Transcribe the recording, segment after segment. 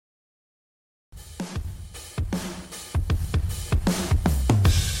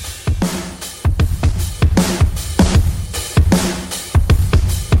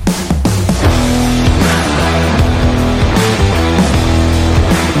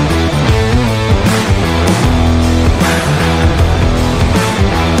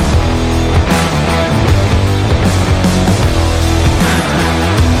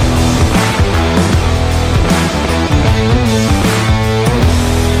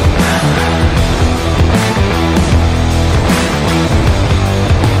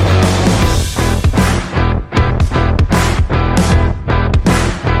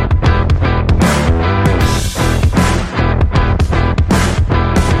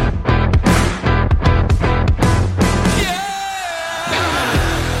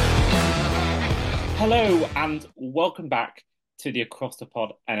and welcome back to the Across the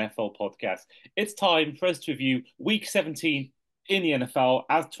Pod NFL podcast. It's time for us to review Week 17 in the NFL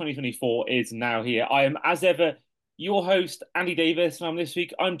as 2024 is now here. I am, as ever, your host, Andy Davis, and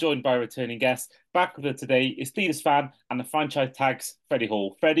I'm joined by a returning guest. Back with us today is Steelers fan and the franchise tags, Freddie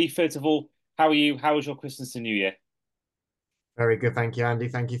Hall. Freddie, first of all, how are you? How was your Christmas and New Year? Very good, thank you, Andy.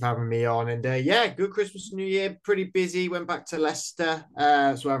 Thank you for having me on. And yeah, good Christmas and New Year. Pretty busy. Went back to Leicester.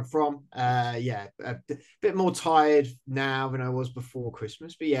 That's where I'm from. Yeah, bit more tired now than I was before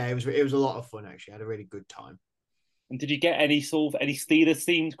Christmas, but yeah, it was a lot of fun actually. I had a really good time. And did you get any Steelers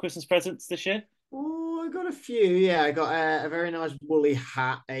themed Christmas presents this year? Oh, I got a few. Yeah, I got a very nice woolly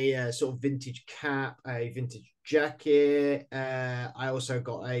hat, a sort of vintage cap, a vintage jacket. I also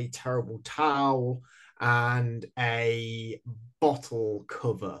got a terrible towel and a bottle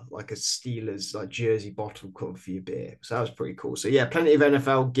cover, like a Steelers like jersey bottle cover for your beer. So that was pretty cool. So yeah, plenty of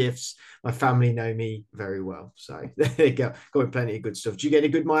NFL gifts. My family know me very well, so there you go. Got plenty of good stuff. Did you get any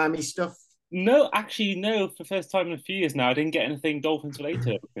good Miami stuff? No, actually, no. For the first time in a few years now, I didn't get anything Dolphins related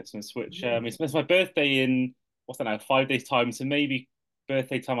over Christmas, which it's my birthday in what's that now, 5 days time. So maybe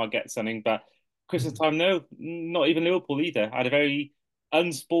birthday time I'll get something, but Christmas time, no, not even Liverpool either. I had a very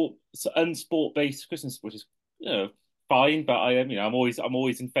unsport based Christmas, which is fine, but I am I'm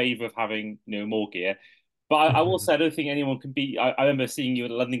always in favour of having more gear. But I will say I don't think anyone can beat. I remember seeing you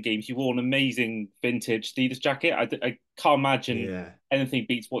at the London games. You wore an amazing vintage Steelers jacket. I can't imagine Yeah. anything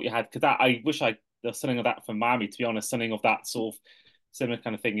beats what you had because that I wish I there was something of that from Miami. To be honest, something of that sort of similar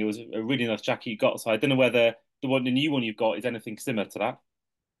kind of thing. It was a really nice jacket you got. So I don't know whether the new one you've got is anything similar to that.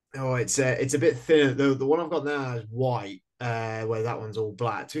 Oh, it's a bit thinner. The one I've got now is white, where that one's all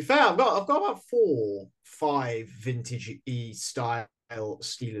black. To be fair, I've got about 5 vintage E style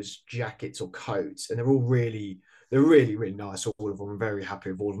Steelers jackets or coats, and they're really nice. All of them. I'm very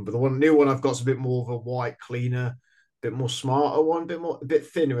happy with all of them. But the new one I've got's a bit more of a white, cleaner, bit more smarter one, a bit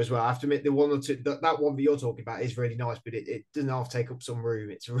thinner as well. I have to admit, the one or two that one that you're talking about is really nice, but it doesn't have to take up some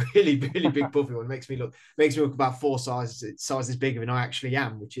room. It's a really big puffy one. Makes me look about 4 sizes bigger than I actually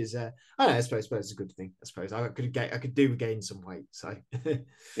am, which is I don't know, I suppose it's a good thing. I suppose I could do gain some weight. So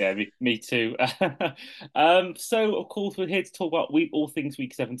Yeah, me too. So of course we're here to talk about all things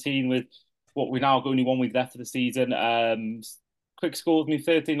week 17 with what we now got only 1 week left of the season. Quick scores,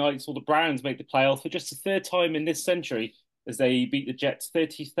 Thursday night saw the Browns make the playoffs for just the third time in this century as they beat the Jets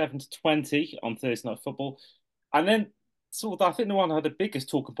 37-20 on Thursday Night Football. And then sort of I think the one that had the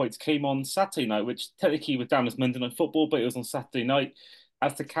biggest talking points came on Saturday night, which technically was down as Monday Night Football, but it was on Saturday night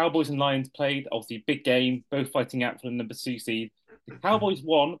as the Cowboys and Lions played. Obviously, big game, both fighting out for the number 2 seed. The Cowboys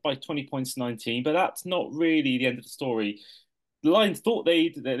won by 20 points to 19, but that's not really the end of the story. The Lions thought they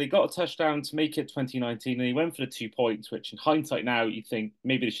got a touchdown to make it 2019, and they went for the 2 points, which in hindsight now you think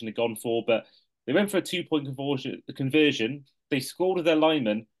maybe they shouldn't have gone for, but they went for a 2 point conversion. They scored with their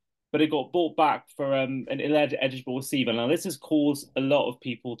lineman, but it got brought back for an eligible receiver. Now this has caused a lot of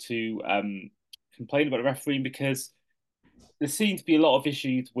people to complain about the refereeing because there seems to be a lot of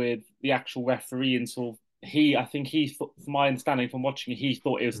issues with the actual referee and sort of I think from my understanding from watching it, he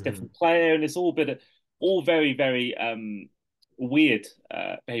thought it was a different player, and it's all very weird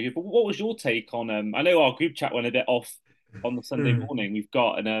behavior. But what was your take on? I know our group chat went a bit off on the Sunday morning we've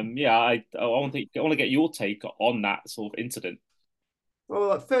got, and yeah, I want to get your take on that sort of incident.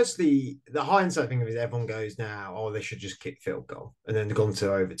 Well, firstly, the hindsight thing of it, everyone goes now, oh, they should just kick field goal and then gone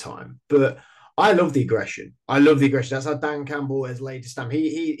to overtime. But I love the aggression. I love the aggression. That's how Dan Campbell has laid his stamp.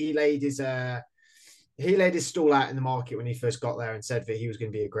 He laid his stall out in the market when he first got there and said that he was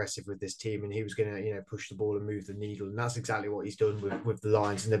going to be aggressive with this team and he was going to, push the ball and move the needle. And that's exactly what he's done with the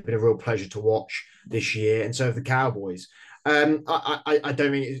Lions. And they've been a real pleasure to watch this year. And so have the Cowboys. I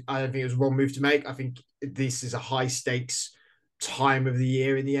don't think it was a wrong move to make. I think this is a high stakes time of the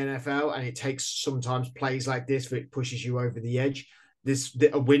year in the NFL, and it takes sometimes plays like this that it pushes you over the edge.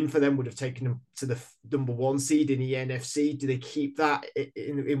 A win for them would have taken them to the number 1 seed in the NFC. Do they keep that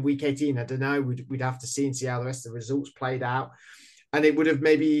in week 18? I don't know. We'd have to see and see how the rest of the results played out, and it would have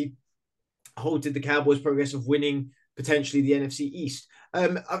maybe halted the Cowboys' progress of winning potentially the NFC East.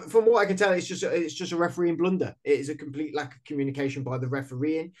 From what I can tell, it's just a refereeing blunder. It is a complete lack of communication by the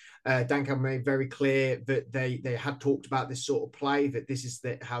refereeing. Dan Campbell made very clear that they had talked about this sort of play, that this is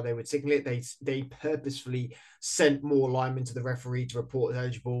how they would signal it. They purposefully sent more linemen to the referee to report as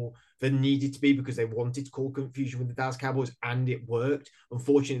eligible than needed to be because they wanted to cause confusion with the Dallas Cowboys, and it worked.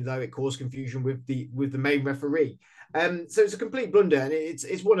 Unfortunately, though, it caused confusion with the main referee. So it's a complete blunder, and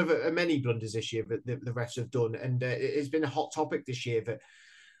it's one of many blunders this year that the refs have done, and it's been a hot topic this year that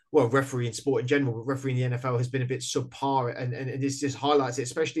well, refereeing sport in general, but refereeing the NFL has been a bit subpar, and this just highlights it,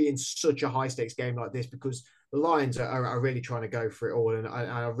 especially in such a high stakes game like this, because the Lions are really trying to go for it all, and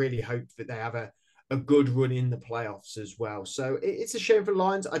I really hope that they have a good run in the playoffs as well. So it's a shame for the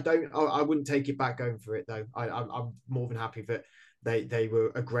Lions. I wouldn't take it back going for it though. I'm more than happy that they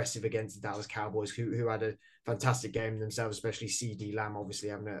were aggressive against the Dallas Cowboys, who had a fantastic game themselves, especially CD Lamb, obviously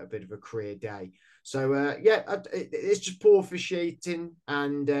having a bit of a career day. So yeah, it's just poor officiating,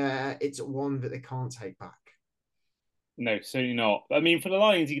 and it's one that they can't take back. No, certainly not. I mean, for the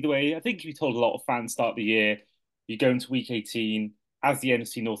Lions, either way, I think if you told a lot of fans start the year, you go into week 18 as the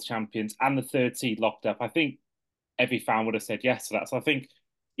NFC North champions and the third seed locked up, I think every fan would have said yes to that. So I think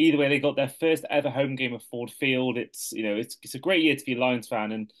either way, they got their first ever home game at Ford Field. It's a great year to be a Lions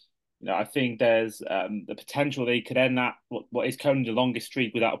fan, and I think there's the potential they could end that what is currently the longest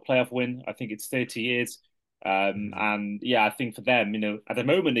streak without a playoff win. I think it's 30 years. Mm. And yeah, I think for them, at the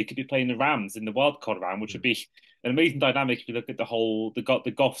moment they could be playing the Rams in the wild card round, which would be an amazing dynamic if you look at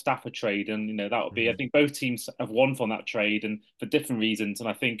the Goff Stafford trade, and that would be. I Mm. think both teams have won from that trade and for different reasons, and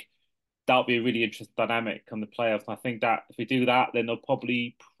I think that'll be a really interesting dynamic on the playoffs. And I think that if we do that, then they'll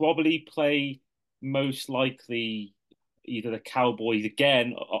probably play most likely either the Cowboys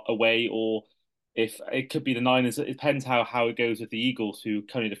again away, or if it could be the Niners. It depends how it goes with the Eagles, who are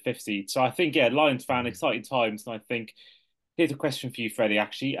currently the fifth seed. So I think, yeah, Lions fan, Mm. exciting times. And I think here's a question for you, Freddie.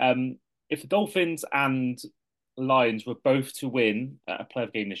 Actually, if the Dolphins and Lions were both to win a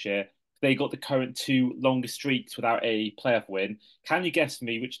playoff game this year, they got the current two longest streaks without a playoff win. Can you guess for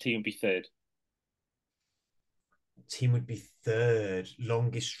me which team would be third? Team would be third,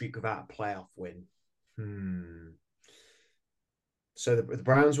 longest streak without a playoff win. Hmm. So the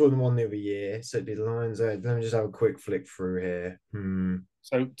Browns won one the other year. So it'd be the Lions. Let me just have a quick flick through here. Hmm.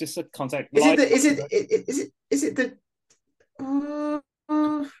 So just a contact, Is it Lions. the is it the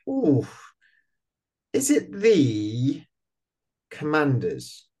ooh, is it the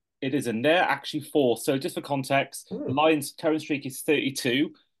Commanders? It is, and they're actually fourth. So just for context, the Oh, Lions' current streak is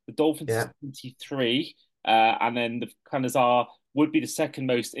 32, the Dolphins is yeah. 23, and then the Commanders would be the second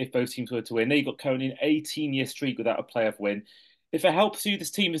most if both teams were to win. They got currently an 18-year streak without a playoff win. If it helps you, this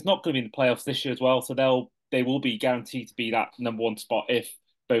team is not going to be in the playoffs this year as well, so they will be guaranteed to be that number one spot if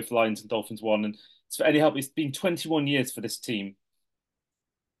both Lions and Dolphins won. And for any help, it's been 21 years for this team.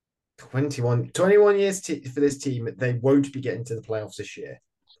 21 years for this team. They won't be getting to the playoffs this year.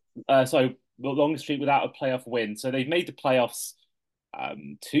 So the longest streak without a playoff win. So they've made the playoffs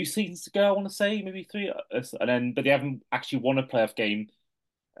two seasons ago, I want to say, maybe three, and then but they haven't actually won a playoff game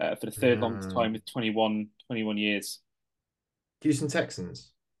for the third longest time with 21 years. Houston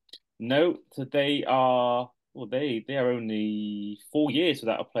Texans. No, so they are they are only 4 years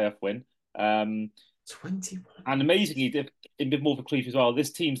without a playoff win. Um, 21 and years. amazingly, in a bit more of a clue as well,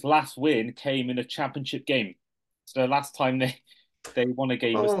 this team's last win came in a championship game. So the last time they won a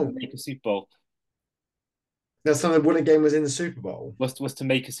game was to Oh, make a Super Bowl. that's time the winning game was in the Super Bowl. Was to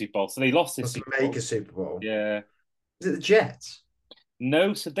make a Super Bowl. So they lost this Was to Super make a Bowl. Super Bowl. Yeah. Is it the Jets?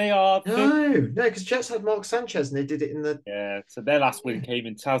 No, so they are first. No, because Jets had Mark Sanchez and they did it in the. Yeah, so their last win Yeah. came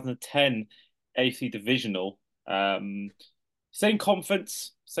in 2010 AC Divisional. Um, same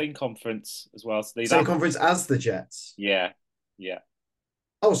conference as well. So they Same that conference as the Jets. yeah, yeah.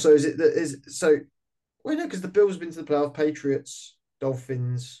 Oh, so is it that is so? Well, no, because the Bills have been to the playoff. Patriots,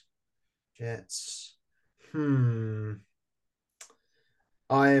 Dolphins, Jets. Hmm.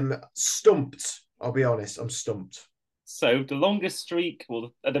 I'm stumped. I'll be honest. I'm stumped. So the longest streak,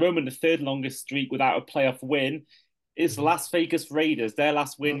 well, at the moment, the third longest streak without a playoff win is the Mhm. Las Vegas Raiders. Their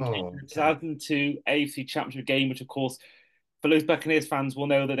last win came Oh, in the okay. 2002 AFC Championship game, which, of course, for those Buccaneers fans will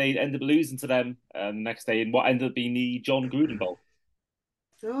know that they ended up losing to them the next day in what ended up being the John Gruden Bowl.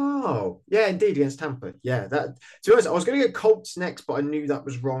 Oh, yeah, indeed, against Tampa. Yeah, that. To be honest, I was going to get Colts next, but I knew that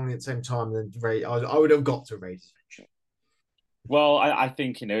was wrong at the same time. Then I would have got to Raiders Well, I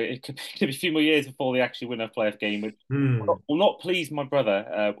think it could be a few more years before they actually win a playoff game, which eventually. will not please my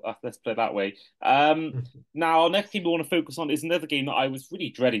brother. Let's put it that way. Now, our next game we want to focus on is another game that I was really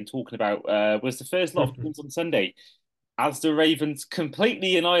dreading talking about. Was the first lot of Hmm. games on Sunday, as the Ravens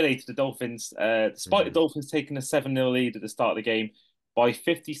completely annihilated the Dolphins, despite the Hmm. Dolphins taking a 7-0 lead at the start of the game by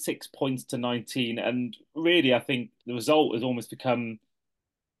 56 points to 19. And really, I think the result has almost become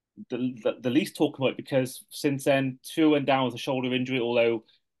the least talked about because since then, Tua went down with a shoulder injury, although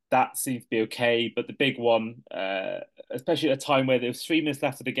that seems to be okay. But the big one, especially at a time where there was 3 minutes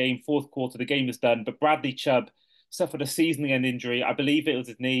left of the game, fourth quarter, the game was done. But Bradley Chubb suffered a season-end injury. I believe it was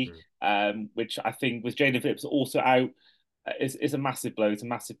his knee, which I think with Jalen Phillips also out is a massive blow. It's a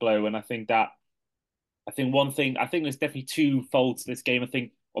massive blow, and I think one thing I think there's definitely two folds to this game. I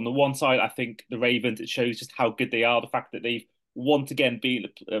think On the one side, I think the Ravens, it shows just how good they are. The fact that they've once again beat,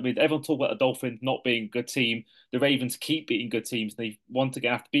 I mean, everyone talk about the Dolphins not being a good team. The Ravens keep beating good teams. They've once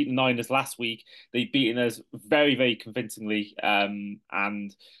again, after beating the Niners last week, they've beaten us very, very convincingly.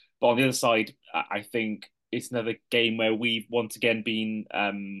 But on the other side, I think it's another game where we've once again been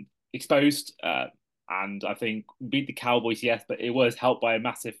exposed. And I think we beat the Cowboys, yes, but it was helped by a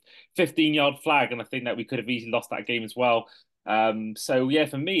massive 15-yard flag. And I think that we could have easily lost that game as well. So yeah,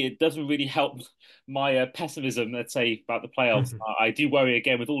 for me, it doesn't really help my pessimism, let's say, about the playoffs. I do worry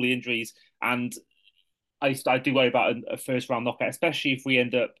again with all the injuries, and I do worry about a first round knockout, especially if we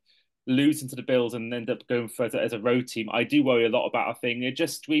end up losing to the Bills and end up going for as a road team. I do worry a lot about a thing. It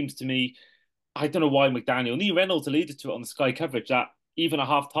just screams to me. I don't know why McDaniel, Lee Reynolds alluded to it on the Sky coverage that even at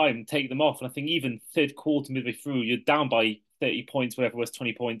half time, take them off. And I think even third quarter, midway through, you're down by 30 points, whatever it was,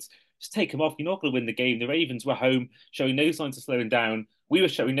 20 points. Just take them off. You're not going to win the game. The Ravens were home, showing no signs of slowing down. We were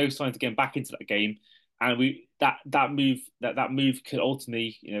showing no signs of getting back into that game. And that move could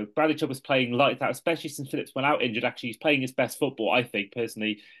ultimately, Bradley Chubb was playing like that, especially since Phillips went out injured. Actually, he's playing his best football, I think,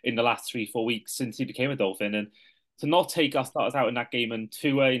 personally, in the last 3-4 weeks since he became a Dolphin. And to not take our starters out in that game, and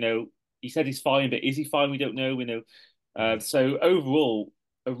Tua, he said he's fine, but is he fine? We don't know. So overall,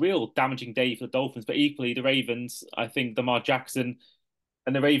 a real damaging day for the Dolphins, but equally the Ravens. I think Lamar Jackson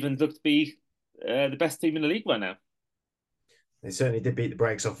and the Ravens look to be the best team in the league right now. They certainly did beat the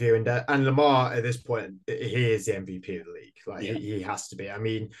brakes off you, and Lamar at this point he is the MVP of the league. Like Yeah. he has to be. I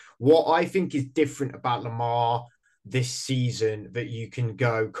mean, what I think is different about Lamar this season that you can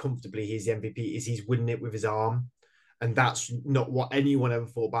go comfortably he's the MVP is he's winning it with his arm. And that's not what anyone ever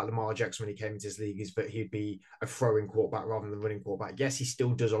thought about Lamar Jackson when he came into this league, is that he'd be a throwing quarterback rather than a running quarterback. Yes, he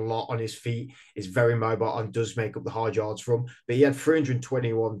still does a lot on his feet, is very mobile and does make up the hard yards from. But he had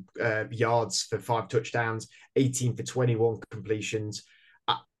 321 yards for 5 touchdowns, 18 for 21 completions.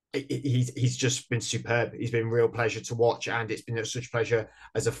 He's just been superb. He's been a real pleasure to watch, and it's been such a pleasure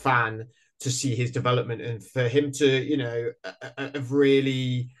as a fan to see his development and for him to, have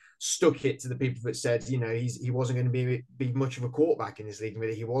really stuck it to the people that said, he wasn't going to be much of a quarterback in this league.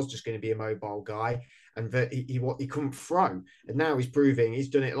 Really, he was just going to be a mobile guy, and that he couldn't throw. And now he's proving he's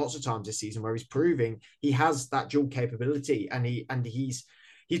done it lots of times this season, where he's proving he has that dual capability, and he's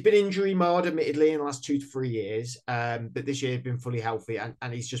been injury marred, admittedly, in the last 2 to 3 years, but this year he's been fully healthy,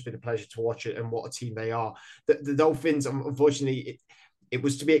 and he's just been a pleasure to watch it. And what a team they are! The Dolphins, unfortunately, it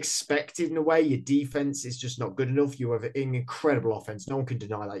was to be expected in a way. Your defense is just not good enough. You have an incredible offense. No one can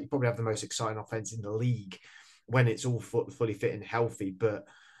deny that. You probably have the most exciting offense in the league when it's all fully fit and healthy. But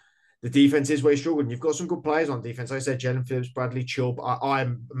the defense is where you struggle. And you've got some good players on defense. Like I said, Jalen Phillips, Bradley Chubb.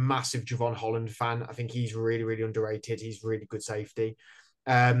 I'm a massive Javon Holland fan. I think he's really, really underrated. He's really good safety.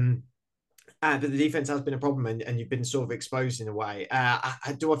 But the defense has been a problem, and you've been sort of exposed in a way.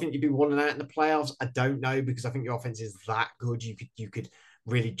 Do I think you'd be 1-out in the playoffs? I don't know, because I think your offense is that good. You could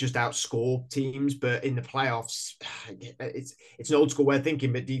really just outscore teams, but in the playoffs, it's an old school way of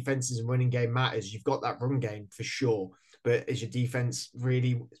thinking. But defenses and running game matters. You've got that run game for sure, but is your defense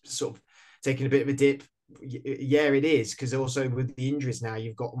really sort of taking a bit of a dip? Yeah, it is, because also with the injuries now,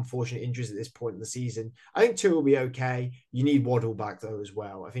 you've got unfortunate injuries at this point in the season. I think Tua will be okay. You need Waddle back though as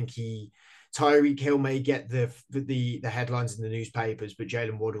well. I think Tyreek Hill may get the headlines in the newspapers, but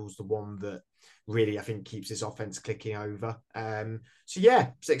Jalen Waddle's the one that really, I think, keeps this offense clicking over. So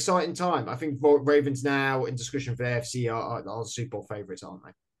yeah, it's an exciting time. I think Ravens now in discussion for the AFC are Super Bowl favourites, aren't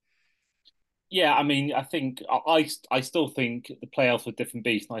they? Yeah, I mean, I think I still think the playoffs are a different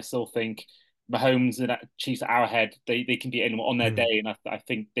beast, and I still think Mahomes and Chiefs at Arrowhead, they can beat anyone on their day, and I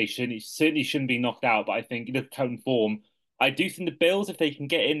think they certainly shouldn't be knocked out. But I think in the current form, I do think the Bills, if they can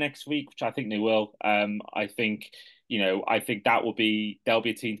get in next week, which I think they will, I think they'll be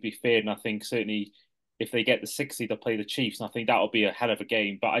a team to be feared, and I think certainly if they get the 60, they'll play the Chiefs, and I think that'll be a hell of a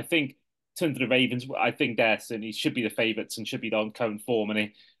game. But I think in terms of the Ravens, I think they certainly should be the favourites and should be on current form,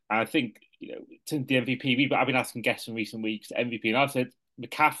 and I think to the MVP, I've been asking guests in recent weeks MVP, and I've said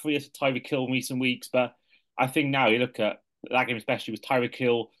McCaffrey as Tyreek Hill in recent weeks, but I think now you look at that game, especially with Tyreek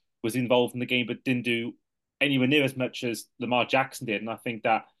Hill was involved in the game, but didn't do anywhere near as much as Lamar Jackson did, and I think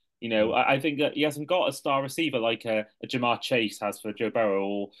that I think that he hasn't got a star receiver like a Jamar Chase has for Joe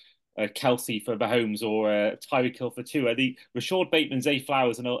Burrow, or Kelsey for Mahomes, or Tyreek Hill for Tua. The Rashad Bateman, Zay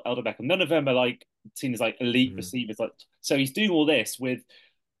Flowers, and Elder Beckham, none of them are like seen as like elite receivers. Like, so he's doing all this with.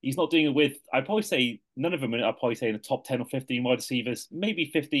 He's not doing it with, I'd probably say, none of them are probably say in the top 10 or 15 wide receivers, maybe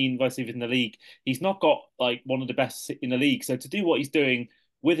 15 wide receivers in the league. He's not got like one of the best in the league. So to do what he's doing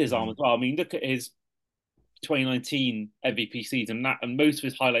with his arm as well, I mean, look at his 2019 MVP season, and most of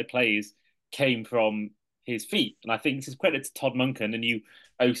his highlight plays came from his feet. And I think this is credit to Todd Monken. And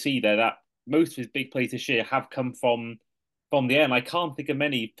OC there that most of his big plays this year have come from the air. And I can't think of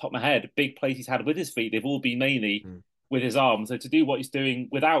many top of my head big plays he's had with his feet. They've all been mainly with his arms. So to do what he's doing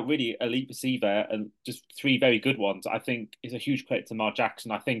without really elite receiver and just three very good ones, I think is a huge credit to Lamar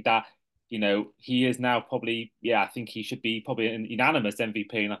Jackson. I think that he is now probably, I think he should be probably an unanimous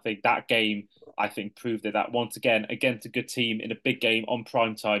MVP. And I think that game, I think, proved it that once again, against a good team in a big game on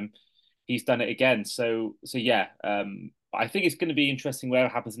prime time, he's done it again. So yeah, I think it's going to be interesting where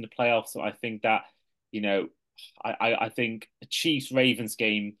it happens in the playoffs. So I think that, I think a Chiefs Ravens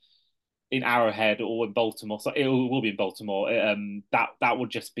game in Arrowhead or in Baltimore, so it will be in Baltimore. That would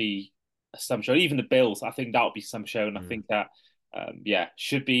just be some show. Even the Bills, I think that would be some show, and I think that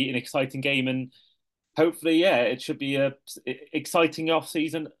should be an exciting game, and hopefully, it should be a exciting off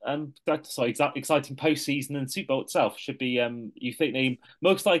season. Exciting postseason, and Super Bowl itself should be. You think they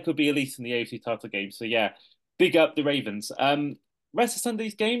most likely will be at least in the AFC title game. So yeah, big up the Ravens. Rest of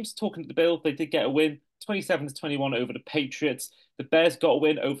Sunday's games, talking to the Bills, they did get a win, 27-21 over the Patriots. The Bears got a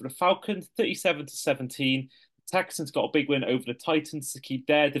win over the Falcons, 37-17. The Texans got a big win over the Titans to keep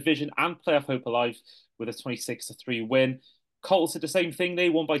their division and playoff hope alive with a 26-3 win. Colts did the same thing. They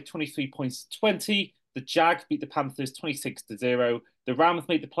won by 23 points to 20. The Jags beat the Panthers 26-0. The Rams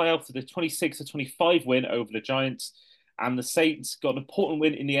made the playoffs with a 26-25 win over the Giants. And the Saints got an important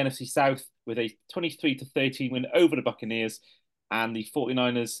win in the NFC South with a 23-13 win over the Buccaneers. And the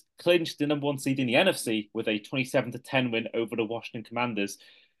 49ers clinched the number one seed in the NFC with a 27-10 win over the Washington Commanders.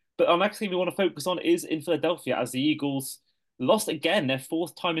 But our next game we want to focus on is in Philadelphia as the Eagles lost again, their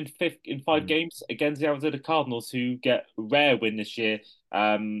fourth time in five games against the Arizona Cardinals, who get a rare win this year.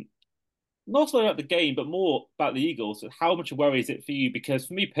 Not so about the game, but more about the Eagles. How much a worry is it for you? Because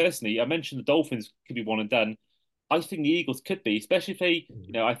for me personally, I mentioned the Dolphins could be one and done. I think the Eagles could be, especially if they,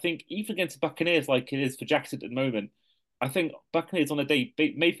 I think even against the Buccaneers, like it is for Jackson at the moment, I think Buccaneers on a day,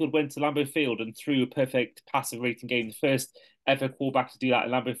 Mayfield went to Lambeau Field and threw a perfect passer rating game, the first ever quarterback to do that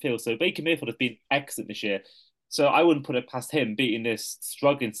in Lambeau Field. So Baker Mayfield has been excellent this year. So I wouldn't put it past him beating this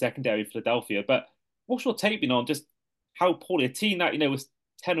struggling secondary in Philadelphia. But what's your take been on just how poorly a team that, was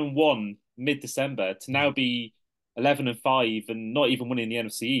 10-1 mid-December to now be 11-5 and not even winning the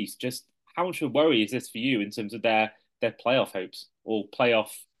NFC East? Just how much of a worry is this for you in terms of their playoff hopes or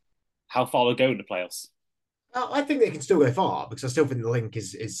how far they'll go in the playoffs? I think they can still go far because I still think the Link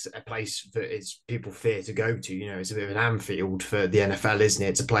is a place that is people fear to go to. It's a bit of an Anfield for the NFL, isn't it?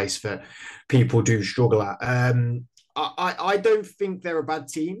 It's a place that people do struggle at. I don't think they're a bad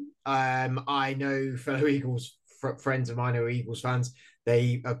team. I know fellow Eagles friends of mine who are Eagles fans.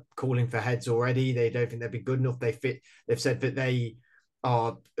 They are calling for heads already. They don't think they'd be good enough. They've said that they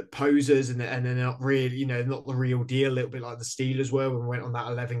are posers and they're not really, not the real deal, a little bit like the Steelers were when we went on that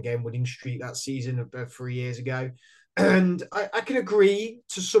 11-game winning streak that season about 3 years ago. And I can agree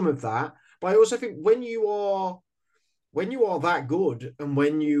to some of that, but I also think when you are that good and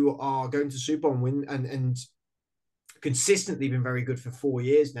when you are going to Super Bowl and win and consistently been very good for 4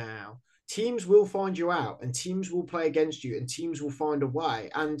 years now, teams will find you out and teams will play against you and teams will find a way.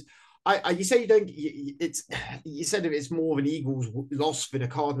 And you say you don't. You said it's more of an Eagles loss than a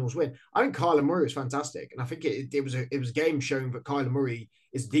Cardinals win. I think Kyler Murray was fantastic, and I think it was a game showing that Kyler Murray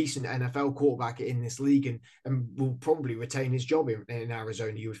is a decent NFL quarterback in this league and will probably retain his job in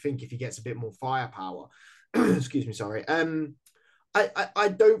Arizona. You would think if he gets a bit more firepower. Excuse me, sorry. I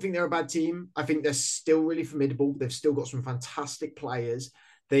don't think they're a bad team. I think they're still really formidable. They've still got some fantastic players.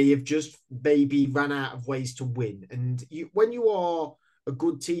 They have just maybe ran out of ways to win, and when you are a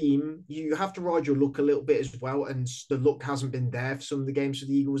good team, you have to ride your luck a little bit as well. And the luck hasn't been there for some of the games for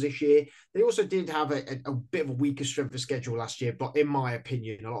the Eagles this year. They also did have a bit of a weaker strength of schedule last year, but in my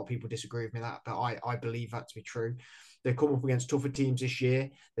opinion, a lot of people disagree with me that, but I believe that to be true. They've come up against tougher teams this year.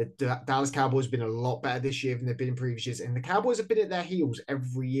 The Dallas Cowboys have been a lot better this year than they've been in previous years. And the Cowboys have been at their heels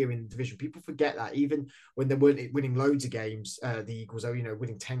every year in the division. People forget that. Even when they weren't winning loads of games, the Eagles are,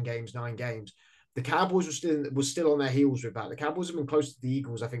 winning 10 games, 9 games. The Cowboys were still on their heels with that. The Cowboys have been closer to the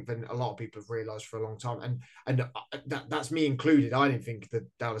Eagles, I think, than a lot of people have realised for a long time. And that's me included. I didn't think the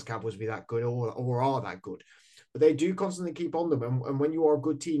Dallas Cowboys would be that good or are that good. But they do constantly keep on them. And when you are a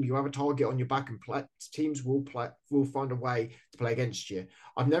good team, you have a target on your back and teams will find a way to play against you.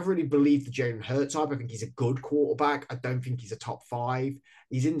 I've never really believed the Jalen Hurts type. I think he's a good quarterback. I don't think he's a top 5.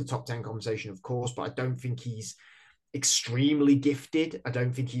 He's in the top 10 conversation, of course, but I don't think he's extremely gifted. I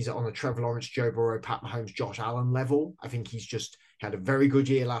don't think he's on a Trevor Lawrence, Joe Burrow, Pat Mahomes, Josh Allen level. I think he's just had a very good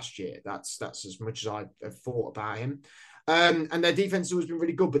year last year. That's as much as I have thought about him. And their defense has always been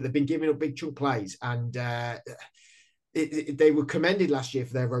really good, but they've been giving up big chunk plays. And they were commended last year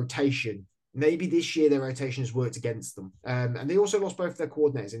for their rotation maybe this year their rotation has worked against them. And they also lost both their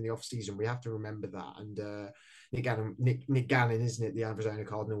coordinators in the offseason. We have to remember that. And Nick Gannon, isn't it, the Arizona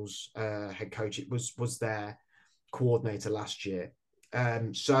Cardinals head coach? It was their coordinator last year.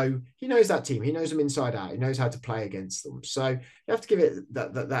 So he knows that team. He knows them inside out. He knows how to play against them. So you have to give it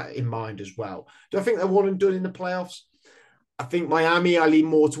that in mind as well. Do I think they're one and done in the playoffs? I think Miami, I lean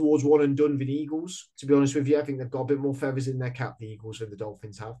more towards one and done than Eagles, to be honest with you. I think they've got a bit more feathers in their cap, the Eagles, than the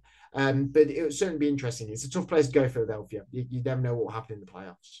Dolphins have. But it would certainly be interesting. It's a tough place to go, Philadelphia. You never know what will happen in the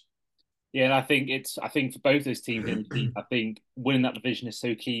playoffs. Yeah, and I think for both those teams in the league, I think winning that division is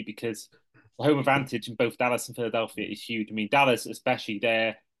so key because the home advantage in both Dallas and Philadelphia is huge. I mean, Dallas especially,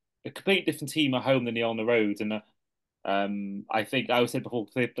 they're a completely different team at home than they are on the road, and I think I always said before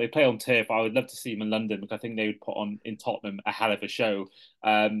they play on turf. I would love to see them in London because I think they would put on in Tottenham a hell of a show.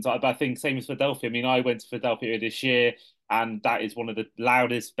 But I think same as Philadelphia. I mean, I went to Philadelphia this year, and that is one of the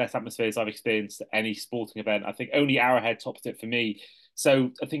loudest, best atmospheres I've experienced at any sporting event. I think only Arrowhead tops it for me.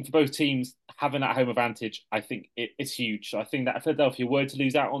 So I think for both teams having that home advantage, I think it's huge. So I think that if Philadelphia were to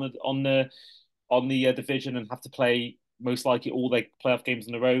lose out on the division and have to play most likely all their playoff games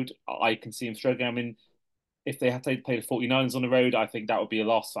on the road, I can see them struggling. I mean, if they have to play the 49ers on the road, I think that would be a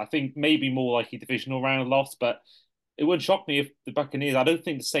loss. I think maybe more like a divisional round loss, but it wouldn't shock me if the Buccaneers, I don't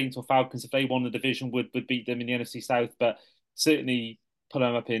think the Saints or Falcons, if they won the division, would beat them in the NFC South, but certainly put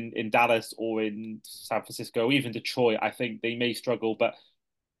them up in Dallas or in San Francisco, or even Detroit, I think they may struggle. But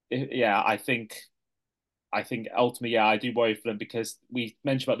yeah, I think ultimately, yeah, I do worry for them because we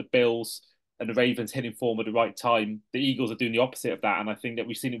mentioned about the Bills and the Ravens hitting form at the right time. The Eagles are doing the opposite of that, and I think that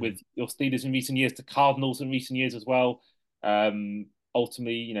we've seen it with your Steelers in recent years, the Cardinals in recent years as well.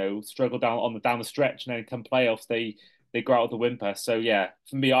 Ultimately, struggle down the stretch, and then come playoffs, they go out with a whimper. So yeah,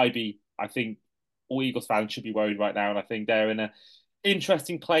 for me, I think all Eagles fans should be worried right now, and I think they're in a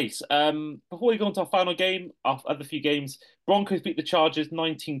interesting place. Before we go on to our final game, our other few games, Broncos beat the Chargers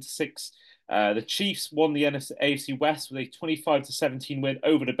 19-6. The Chiefs won the AFC West with a 25-17 win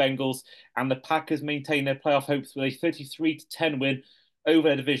over the Bengals, and the Packers maintain their playoff hopes with a 33-10 win over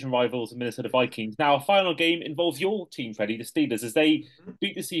their division rivals, the Minnesota Vikings. Now, our final game involves your team, Freddie, the Steelers, as they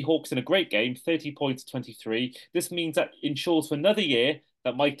beat the Seahawks in a great game, 30 points to 23. This means that ensures for another year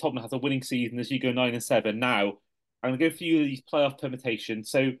that Mike Tomlin has a winning season as you go 9-7. Now, I'm going to go through these playoff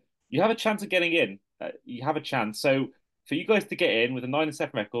permutations. So you have a chance of getting in. You have a chance. So for you guys to get in with a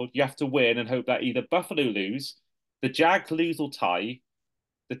 9-7 record, you have to win and hope that either Buffalo lose, the Jags lose or tie,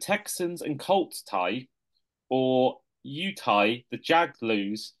 the Texans and Colts tie, or you tie, the Jags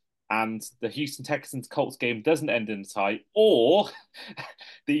lose, and the Houston Texans Colts game doesn't end in a tie, or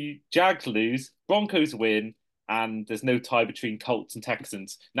the Jags lose, Broncos win, and there's no tie between Colts and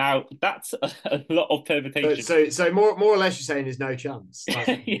Texans. Now that's a lot of permutation. So more or less, you're saying there's no chance. Yeah,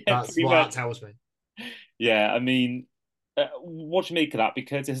 That's pretty what that much. tells me. Yeah, I mean, what do you make of that?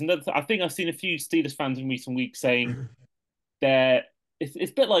 Because there's another. I think I've seen a few Steelers fans in recent weeks saying they're.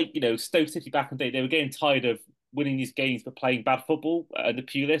 It's a bit like Stoke City back in the day. They were getting tired of winning these games but playing bad football and the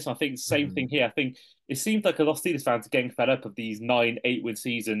Pulis. I think the same thing here. I think it seems like a lot of Steelers fans are getting fed up of these 9, 8 win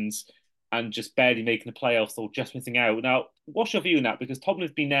seasons and just barely making the playoffs or just missing out. Now, what's your view on that? Because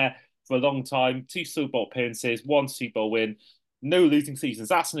Tottenham's been there for a long time, 2 Super Bowl appearances, 1 Super Bowl win, no losing seasons.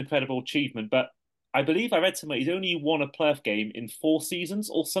 That's an incredible achievement. But I believe I read somewhere he's only won a playoff game in 4 seasons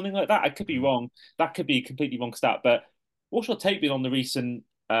or something like that. I could be wrong. That could be a completely wrong stat. But what's your take been on the recent,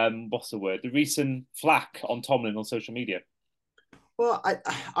 what's the word? The recent flack on Tomlin on social media? Well,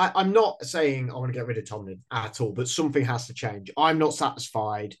 I'm not saying I want to get rid of Tomlin at all, but something has to change. I'm not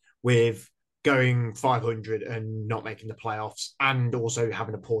satisfied with going 500 and not making the playoffs and also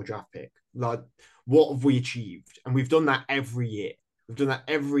having a poor draft pick. Like, what have we achieved? And we've done that every year. We've done that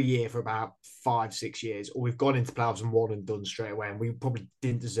every year for about 5, 6 years, or we've gone into playoffs and won and done straight away. And we probably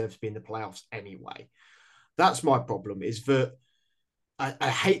didn't deserve to be in the playoffs anyway. That's my problem, is that I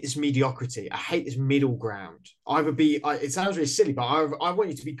hate this mediocrity. I hate this middle ground. Either it sounds really silly, but I want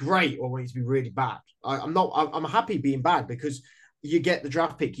you to be great or I want you to be really bad. I'm not, I'm happy being bad because you get the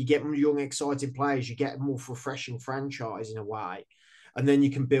draft pick, you get young, exciting players, you get a more refreshing franchise in a way, and then you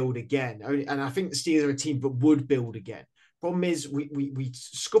can build again. And I think the Steelers are a team that would build again. Problem is, we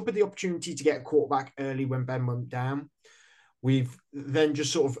scuppered the opportunity to get a quarterback early when Ben went down. We've then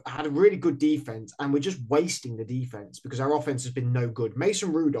just sort of had a really good defense, and we're just wasting the defense because our offense has been no good.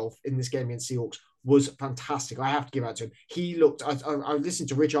 Mason Rudolph in this game against Seahawks was fantastic. I have to give it to him. He looked, I listened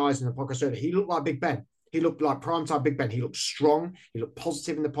to Rich Eisen in the podcast earlier. He looked like Big Ben. He looked like primetime Big Ben. He looked strong. He looked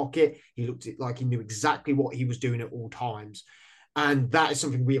positive in the pocket. He looked like he knew exactly what he was doing at all times. And that is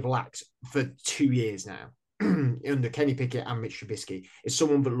something we have lacked for 2 years now under Kenny Pickett and Mitch Trubisky. Is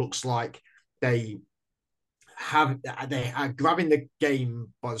someone that looks like they they are grabbing the game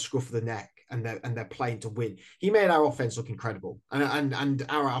by the scruff of the neck, and they're playing to win. He made our offense look incredible, and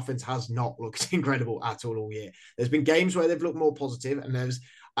our offense has not looked incredible at all year. There's been games where they've looked more positive, and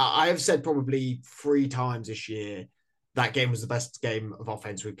I have said probably 3 times this year that game was the best game of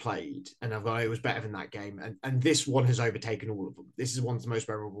offense we played, and I've gone, it was better than that game, and this one has overtaken all of them. This is one of the most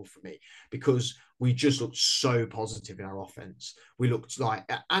memorable for me because we just looked so positive in our offense. We looked like,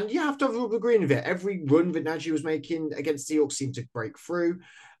 and you have to have a green of it. Every run that Najee was making against the Seahawks seemed to break through.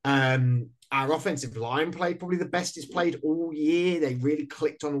 Our offensive line played probably the best it's played all year. They really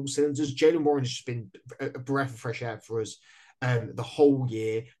clicked on all cylinders. Jaylen Warren has just been a breath of fresh air for us the whole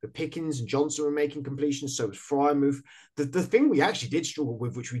year. But Pickens and Johnson were making completions, so was Frymouth. The thing we actually did struggle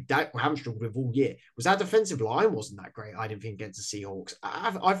with, which we haven't struggled with all year, was our defensive line wasn't that great. I didn't think against the Seahawks.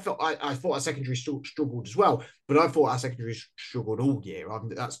 I thought our secondary struggled as well, but I thought our secondary struggled all year.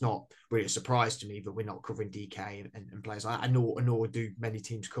 That's not really a surprise to me that we're not covering DK and players like that, nor do many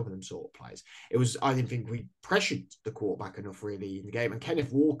teams cover them sort of players. I didn't think we pressured the quarterback enough really in the game, and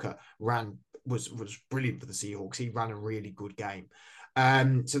Kenneth Walker was brilliant for the Seahawks. He ran a really good game.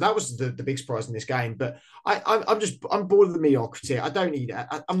 So that was the big surprise in this game. But I'm bored of the mediocrity. I don't need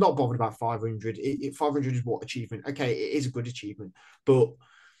it. I'm not bothered about 500. 500 is what achievement? Okay, it is a good achievement. But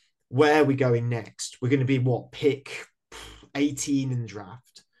where are we going next? We're going to be what, pick 18 in the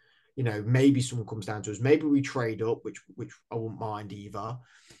draft? You know, maybe someone comes down to us. Maybe we trade up, which I wouldn't mind either.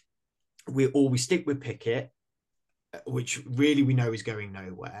 We stick with Pickett, which really we know is going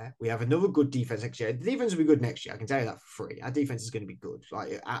nowhere. We have another good defense next year. The defense will be good next year. I can tell you that for free. Our defense is going to be good,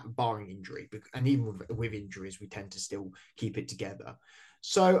 like barring injury. And even with injuries, we tend to still keep it together.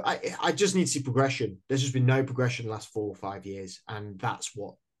 So I just need to see progression. There's just been no progression the last 4 or 5 years, and that's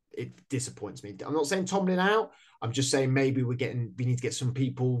what it disappoints me. I'm not saying Tomlin out. I'm just saying maybe we need to get some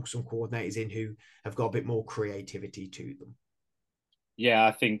people, some coordinators in who have got a bit more creativity to them. Yeah,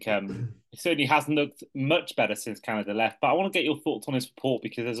 I think it certainly hasn't looked much better since Canada left. But I want to get your thoughts on this report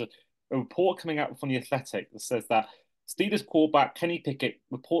because there's a report coming out from The Athletic that says that Steelers quarterback Kenny Pickett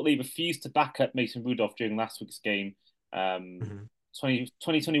reportedly refused to back up Mason Rudolph during last week's game.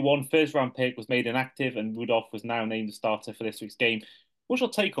 2021 first round pick was made inactive, and Rudolph was now named the starter for this week's game. What's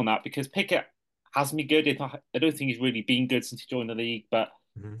your take on that? Because Pickett hasn't been good. I don't think he's really been good since he joined the league, but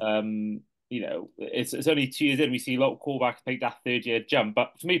it's only 2 years in. We see a lot of quarterbacks make that 3rd-year jump.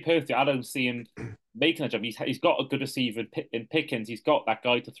 But for me personally, I don't see him making a jump. He's got a good receiver in Pickens. He's got that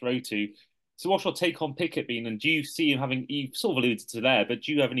guy to throw to. So what's your take on Pickett being? And do you see him having, you sort of alluded to there, but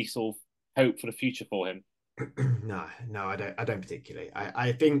do you have any sort of hope for the future for him? No, I don't particularly.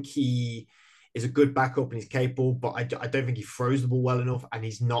 I think he is a good backup and he's capable, but I don't think he throws the ball well enough, and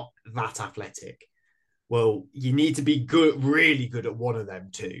he's not that athletic. Well, you need to be good, really good at one of them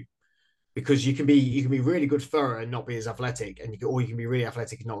too, because you can be really good thrower and not be as athletic, or you can be really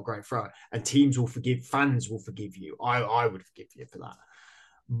athletic and not a great thrower, and fans will forgive you. I would forgive you for that,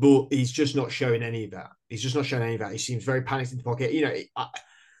 but he's just not showing any of that. He seems very panicked in the pocket. You know,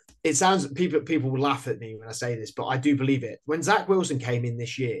 it sounds people will laugh at me when I say this, but I do believe it. When Zach Wilson came in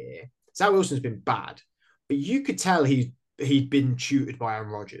this year, Zach Wilson's been bad, but you could tell he'd been tutored by Aaron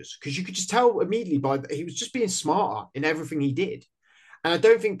Rodgers, because you could just tell immediately he was just being smarter in everything he did. And I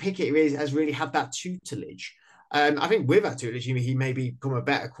don't think Pickett has really had that tutelage. I think with that tutelage, he may become a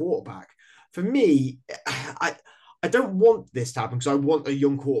better quarterback. For me, I don't want this to happen because I want a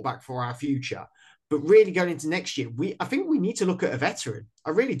young quarterback for our future. But really going into next year, I think we need to look at a veteran. I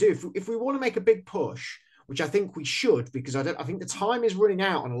really do. If we want to make a big push, which I think we should, because I think the time is running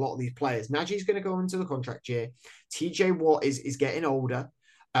out on a lot of these players. Najee's going to go into the contract year. TJ Watt is getting older.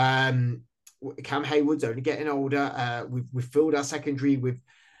 Cam Hayward's only getting older. We've filled our secondary with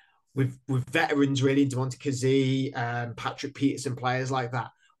veterans, really, Devonta Kazee, Patrick Peterson, players like that.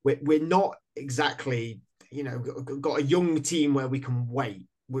 We're not exactly, got a young team where we can wait.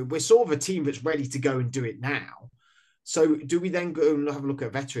 We're sort of a team that's ready to go and do it now. So do we then go and have a look at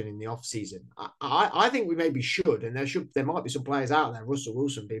a veteran in the off season? I think we maybe should, and there might be some players out there. Russell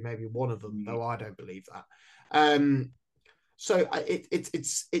Wilson be maybe one of them, though I don't believe that. So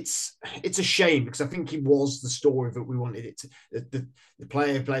it's a shame, because I think he was the story that we wanted it to. The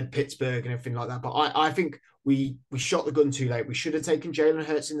player played Pittsburgh and everything like that. But I think we shot the gun too late. We should have taken Jalen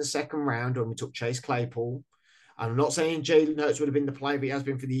Hurts in the 2nd round when we took Chase Claypool. I'm not saying Jalen Hurts would have been the player, but he has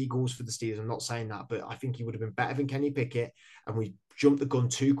been for the Eagles, for the Steelers. I'm not saying that, but I think he would have been better than Kenny Pickett. And we jumped the gun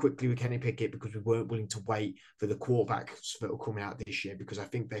too quickly with Kenny Pickett because we weren't willing to wait for the quarterbacks that were coming out this year, because I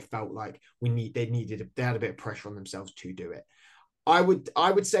think they felt like they had a bit of pressure on themselves to do it. I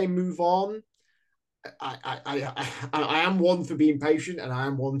would say move on. I am one for being patient, and I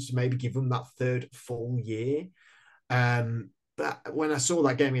am one to maybe give them that third full year. But when I saw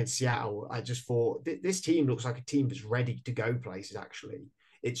that game against Seattle, I just thought this team looks like a team that's ready to go places. Actually,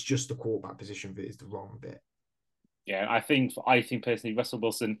 it's just the quarterback position that is the wrong bit. Yeah, I think personally Russell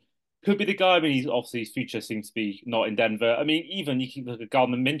Wilson could be the guy. I mean, he's obviously his future seems to be not in Denver. I mean, even you can look at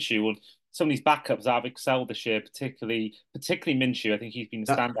Gardner Minshew and some of these backups that have excelled this year, particularly Minshew. I think he's been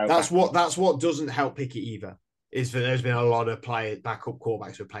the standout back. That's what doesn't help Pickett either. Is that there's been a lot of backup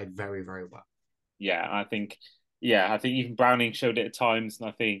quarterbacks who have played very very well. Yeah, I think even Browning showed it at times, and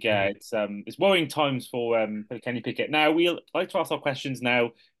I think Mm. it's worrying times for Kenny Pickett. Now we like to ask our questions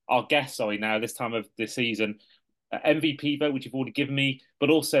now, our guests, sorry, now this time of the season. MVP vote, which you've already given me, but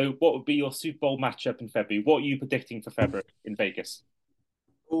also what would be your Super Bowl matchup in February? What are you predicting for February in Vegas?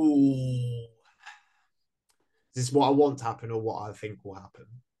 Ooh, is this what I want to happen or what I think will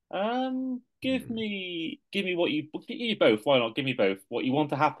happen? Give Mm. me, give me what you give me both. Why not? Give me both. What you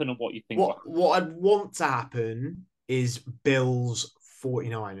want to happen and what you think will What I'd want to happen is Bills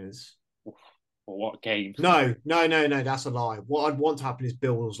 49ers. happen. Or what game? No. That's a lie. What I'd want to happen is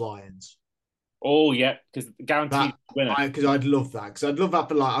Bills Lions. Oh yeah, because That guaranteed winner. because I'd love that because I'd love that.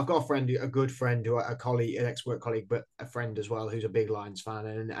 But like, I've got a friend, a good friend, who a colleague, an ex-work colleague, but a friend as well, who's a big Lions fan,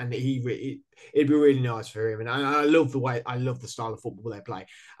 and it'd be really nice for him. And I love the way I love the style of football they play.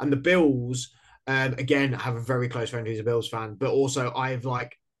 And the Bills, again, I have a very close friend who's a Bills fan, but also I've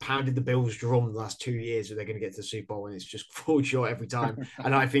like pounded the Bills drum the last 2 years that they're going to get to the Super Bowl, and it's just fall short every time.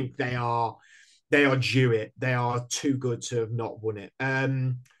 And I think they are due it. They are too good to have not won it.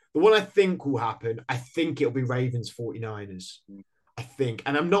 The one I think will happen, I think it'll be Ravens 49ers. I think.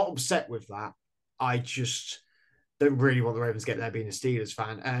 And I'm not upset with that. I just don't really want the Ravens to get there being a Steelers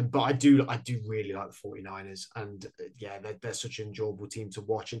fan. But I do really like the 49ers. And yeah, they're such an enjoyable team to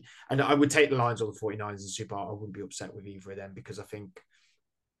watch. And I would take the Lions or the 49ers in Super Bowl. I wouldn't be upset with either of them because I think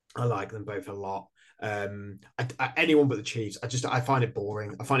I like them both a lot. Anyone but the Chiefs. I find it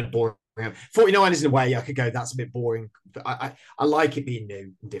boring. I find it boring. 49ers in a way I could go, that's a bit boring. But I like it being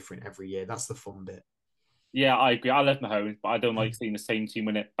new and different every year. That's the fun bit. Yeah, I agree. I love Mahomes, but I don't like seeing the same team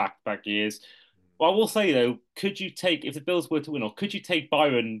win it back-to-back years. Well, I will say though, could you take if the Bills were to win, or could you take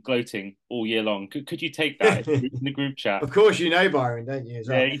Byron gloating all year long? Could you take that in the group chat? Of course, you know Byron, don't you, as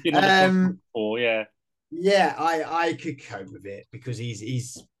Yeah, well? he's been on the podcast before. Yeah, Yeah, I could cope with it because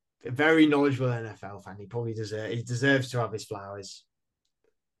he's a very knowledgeable NFL fan. He deserves to have his flowers.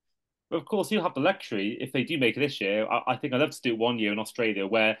 but of course he'll have the luxury if they do make it this year. I think I'd love to do one year in Australia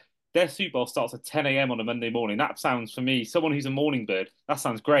where their Super Bowl starts at 10 a.m. on a Monday morning. That sounds for me, someone who's a morning bird. That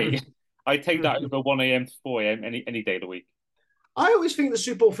sounds great. I take that over 1 a.m. to 4 a.m. any day of the week. I always think the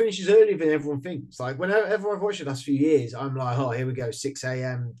Super Bowl finishes earlier than everyone thinks. Like whenever I've watched the last few years, I'm like, oh, here we go, 6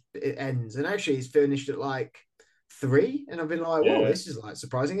 a.m. it ends, and actually it's finished at like 3, and I've been like, whoa, Yeah. this is like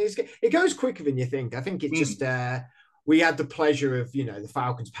surprising. It goes quicker than you think. I think it's just Mm. we had the pleasure of the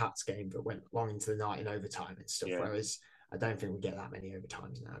Falcons Pats game that went long into the night in overtime and stuff. Yeah. Whereas I don't think we get that many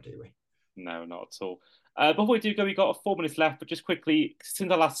overtimes now, do we? No, not at all. Before we do go, we got 4 minutes left, but just quickly,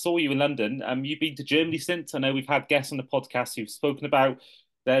 since I last saw you in London, you've been to Germany since. I know we've had guests on the podcast who've spoken about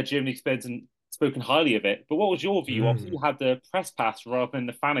their Germany experience and spoken highly of it. But what was your view? Obviously, Mm, you had the press pass rather than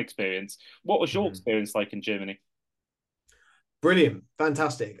the fan experience. What was your mm. experience like in Germany? Brilliant,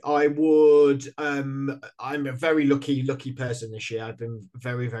 fantastic. I'm a very lucky person this year. I've been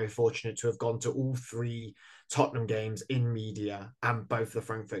very, very fortunate to have gone to all three Tottenham games in media and both the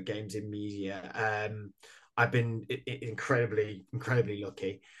Frankfurt games in media. I've been incredibly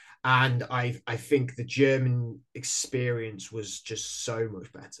lucky. And I think the German experience was just so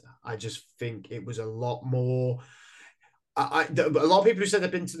much better. I just think it was a lot more. A lot of people who said they've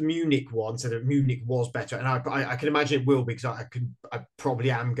been to the Munich one said that Munich was better, and I can imagine it will because I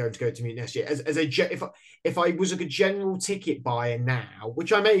probably am going to go to Munich next year. If I was like a general ticket buyer now,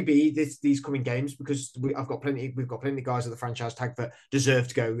 which I may be these coming games because we've got plenty of guys at the franchise tag that deserve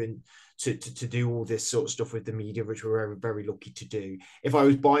to go and to do all this sort of stuff with the media, which we're very, very lucky to do. If I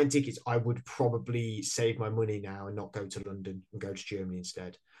was buying tickets, I would probably save my money now and not go to London and go to Germany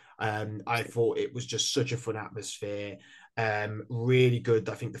instead. I thought it was just such a fun atmosphere. Really good.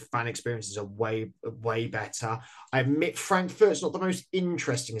 I think the fan experiences are way better. I admit Frankfurt's not the most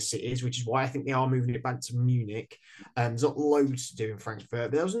interesting of cities, which is why I think they are moving it back to Munich. There's not loads to do in Frankfurt,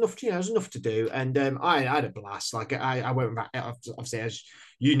 but there was enough. There was enough to do, and I had a blast. Like I went back. Obviously, as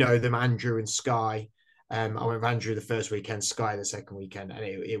you know, them Andrew and Sky. I went with Andrew the first weekend, Sky the second weekend, and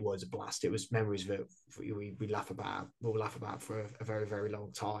it was a blast. It was memories that we laugh about. We'll laugh about for a very, very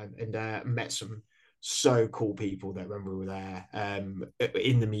long time, and met some so cool people that when we were there,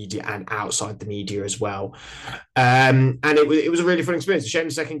 in the media and outside the media as well. And it was a really fun experience. The shame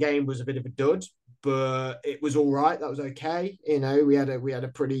the second game was a bit of a dud, but it was all right. That was okay. We had a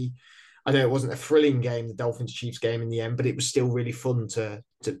pretty. I know it wasn't a thrilling game, the Dolphins Chiefs game in the end, but it was still really fun to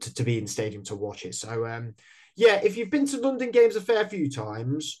be in the stadium to watch it. So yeah, if you've been to London games a fair few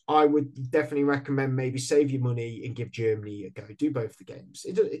times, I would definitely recommend maybe save your money and give Germany a go. Do both the games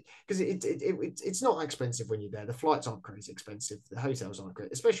because it's not expensive when you're there. The flights aren't crazy expensive. The hotels aren't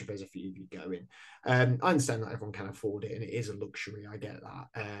great, especially if there's a few of you going. I understand that everyone can afford it and it is a luxury. I get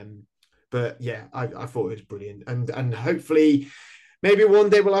that. But yeah, I thought it was brilliant, and hopefully maybe one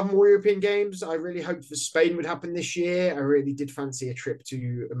day we'll have more European games. I really hoped for Spain would happen this year. I really did fancy a trip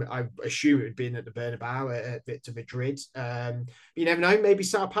to, I assume it would be at the Bernabeu, to Madrid. But you never know. Maybe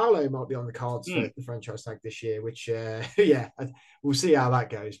Sao Paulo might be on the cards for the franchise tag this year, which, yeah, we'll see how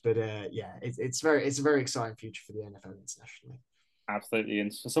that goes. But yeah, it's a very exciting future for the NFL internationally. Absolutely.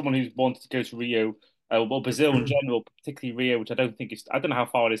 And for someone who's wanted to go to Rio, well, Brazil in general, particularly Rio, which I don't know how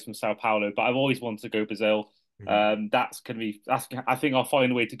far it is from Sao Paulo, but I've always wanted to go Brazil. I think I'll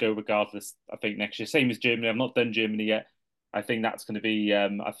find a way to go regardless. I think next year, same as Germany. I've not done Germany yet. I think that's going to be,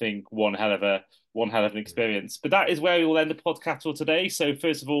 I think one hell of an experience. But that is where we will end the podcast for today. So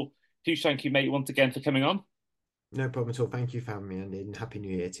first of all, huge thank you, mate, once again for coming on. No problem at all. Thank you for having me, Andy, and Happy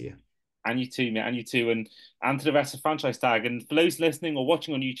New Year to you. And you too, mate, and you too, and to the rest of Franchise Tag. And for those listening or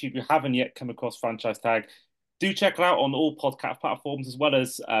watching on YouTube who haven't yet come across Franchise Tag, do check it out on all podcast platforms as well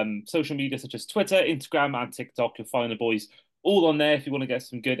as social media such as Twitter, Instagram, and TikTok. You'll find the boys all on there if you want to get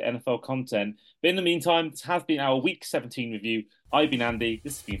some good NFL content. But in the meantime, this has been our Week 17 review. I've been Andy,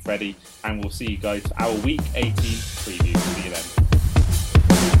 this has been Freddie, and we'll see you guys for our Week 18 preview. See you then.